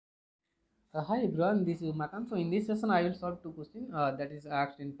Hi everyone, this is Makan. So in this session, I will solve two questions that is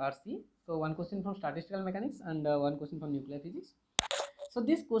asked in part C. So one question from statistical mechanics and one question from nuclear physics. So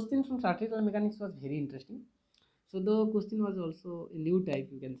this question from statistical mechanics was very interesting. So the question was also a new type,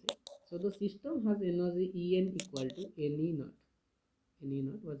 you can say. So the system has energy En equal to Ne naught. Ne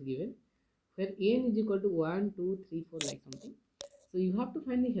naught was given where En is equal to 1, 2, 3, 4 like something. So you have to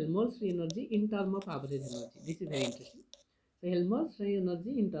find the Helmholtz free energy in term of average energy. This is very interesting. So Helmholtz free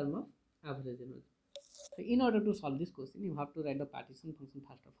energy in term of average energy. So in order to solve this question, you have to write the partition function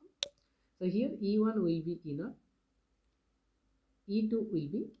first of all. So here E1 will be E naught, E2 will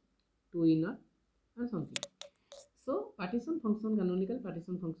be 2 E naught and something. So partition function, canonical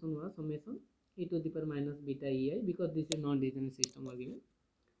partition function was summation e to the power minus beta ei, because this is non-degenerate system was given.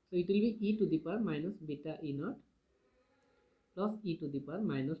 So it will be e to the power minus beta E naught plus e to the power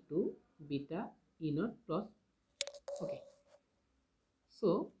minus 2 beta E naught plus, okay.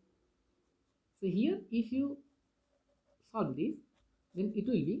 So here if you solve this, then it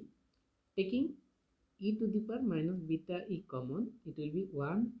will be taking e to the power minus beta e common, it will be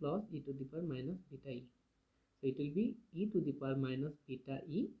 1 plus e to the power minus beta e. So it will be e to the power minus beta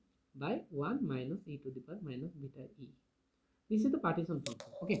e by 1 minus e to the power minus beta e. This is the partition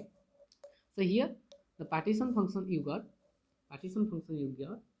function. Okay. So here the partition function you got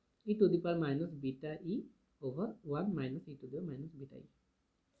e to the power minus beta e over 1 minus e to the power minus beta e.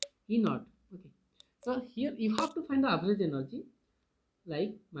 E naught. Okay. So here you have to find the average energy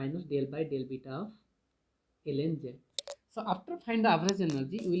like minus del by del beta of ln z. So after find the average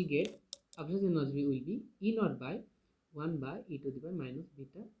energy, you will get average energy will be E naught by 1 by e to the power minus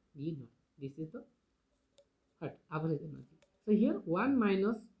beta E naught. This is the average energy. So here 1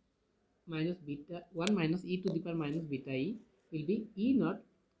 minus e to the power minus beta e will be E naught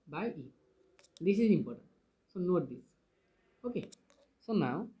by e. This is important. So note this. Okay. So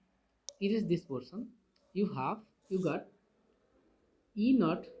now it is this portion. You got E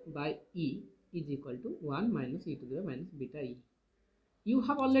naught by e is equal to 1 minus e to the power minus beta e. You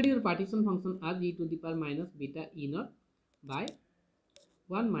have already your partition function as e to the power minus beta E naught by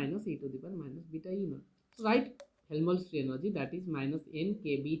 1 minus e to the power minus beta E naught. So write Helmholtz free energy, that is minus n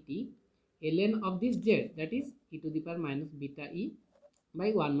kBt ln of this z, that is e to the power minus beta e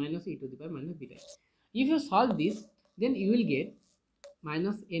by 1 minus e to the power minus beta e. If you solve this, then you will get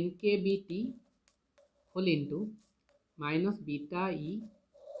minus n kBt whole into minus beta e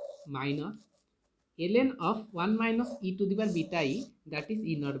minus ln of 1 minus e to the power beta e, that is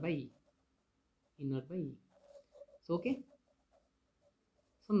E naught by e. E naught by e. So okay.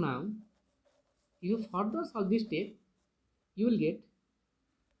 So now if you further solve this step, you will get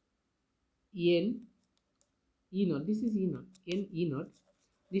n E naught. This is E naught. N E naught.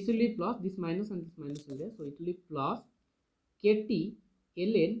 This will be plus, this minus and this minus will be there. So it will be plus kt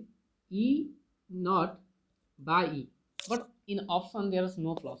ln E naught by E. But in option there is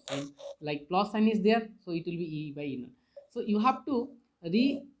no plus sign. Like plus sign is there, so it will be E by E naught. So you have to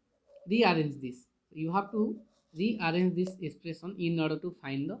rearrange this. You have to rearrange this expression in order to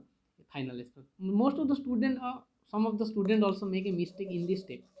find the final expression. Most of the student, some of the student also make a mistake in this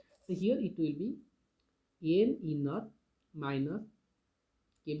step. So here it will be n E naught minus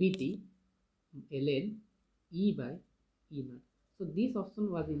kbt ln E by E naught. So this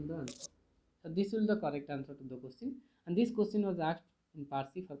option was in the answer. So this will be the correct answer to the question, and this question was asked in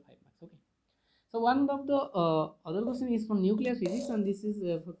part C for 5 marks. Okay. So one of the other question is from nuclear physics, and this is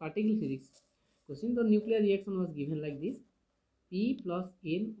for particle physics question. The nuclear reaction was given like this: P plus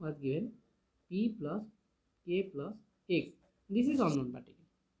N was given, P plus K plus X. This is unknown particle.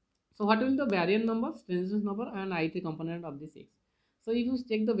 So what will be the baryon number, Strange's number, and ith component of this X? So if you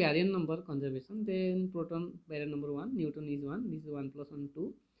check the baryon number conservation, then proton baryon number 1, neutron is 1, this is 1 plus 1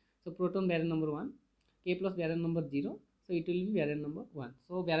 2. So proton baryon number 1, K plus baryon number 0. So it will be baryon number 1.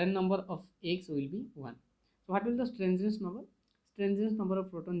 So baryon number of X will be 1. So what will the Strange's number? Strange's number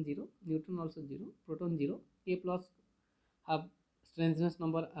of proton 0, neutron also 0, proton 0, K plus have Strange's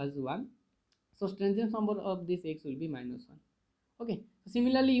number as 1. So Strange's number of this X will be minus 1. Okay. So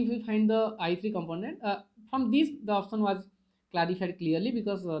similarly, if you find the I3 component, from this the option was clarified clearly,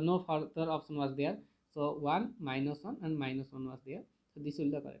 because no further option was there. So 1, minus 1 and minus 1 was there. So this will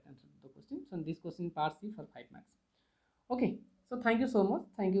be the correct answer to the question. So this question part C for 5 marks. Okay. So thank you so much.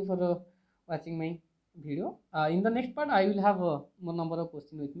 Thank you for watching my video. In the next part, I will have more number of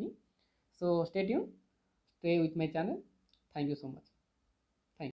questions with me. So stay tuned. Stay with my channel. Thank you so much.